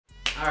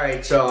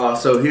Alright y'all,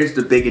 so here's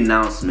the big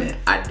announcement.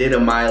 I did a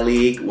My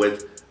League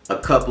with a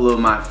couple of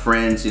my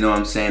friends, you know what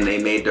I'm saying? They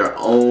made their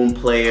own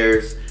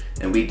players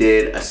and we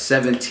did a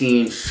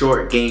 17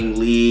 short game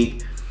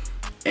league.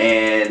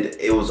 And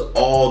it was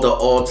all the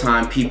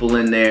all-time people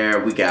in there.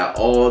 We got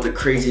all the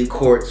crazy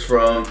courts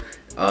from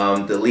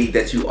the league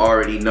that you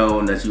already know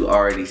and that you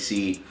already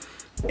see.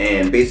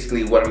 And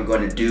basically what I'm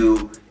going to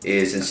do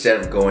is,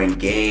 instead of going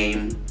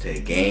game to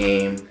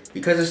game,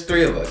 because there's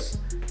 3 of us,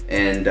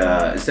 and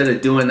instead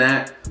of doing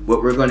that,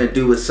 what we're going to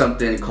do is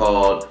something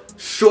called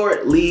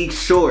Short League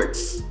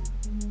Shorts.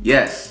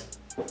 Yes.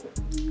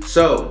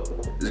 So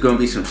there's going to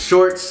be some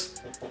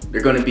shorts.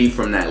 They're going to be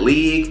from that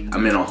league.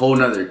 I'm in a whole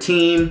nother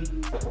team.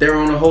 They're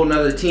on a whole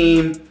nother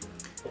team,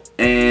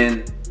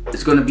 and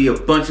it's going to be a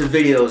bunch of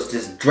videos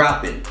just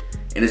dropping,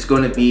 and it's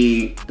going to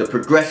be the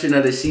progression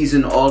of the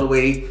season all the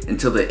way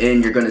until the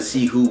end. You're going to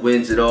see who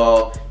wins it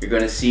all. You're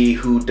going to see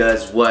who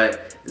does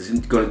what. It's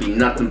going to be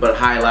nothing but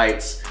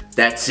highlights.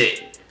 That's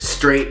it.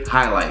 Straight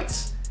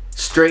highlights,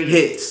 straight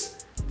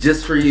hits,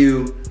 just for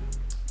you.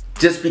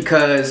 Just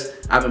because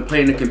I've been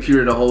playing the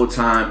computer the whole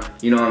time,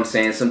 you know what I'm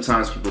saying?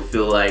 Sometimes people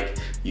feel like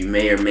you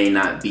may or may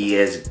not be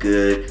as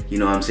good, you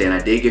know what I'm saying?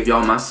 I did give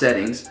y'all my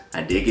settings,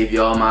 I did give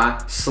y'all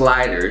my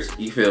sliders,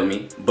 you feel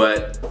me?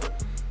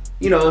 But,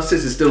 you know,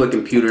 since it's still a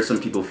computer, some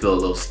people feel a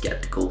little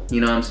skeptical, you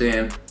know what I'm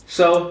saying?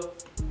 So,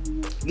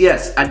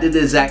 yes, I did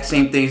the exact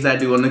same things that I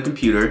do on the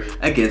computer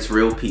against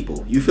real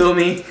people, you feel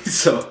me?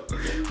 So,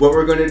 what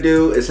we're gonna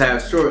do is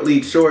have Short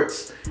League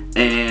Shorts,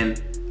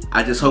 and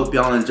I just hope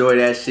y'all enjoy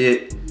that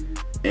shit.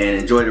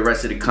 And enjoy the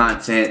rest of the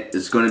content.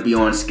 It's going to be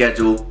on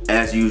schedule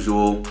as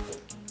usual.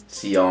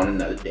 See y'all on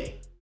another day.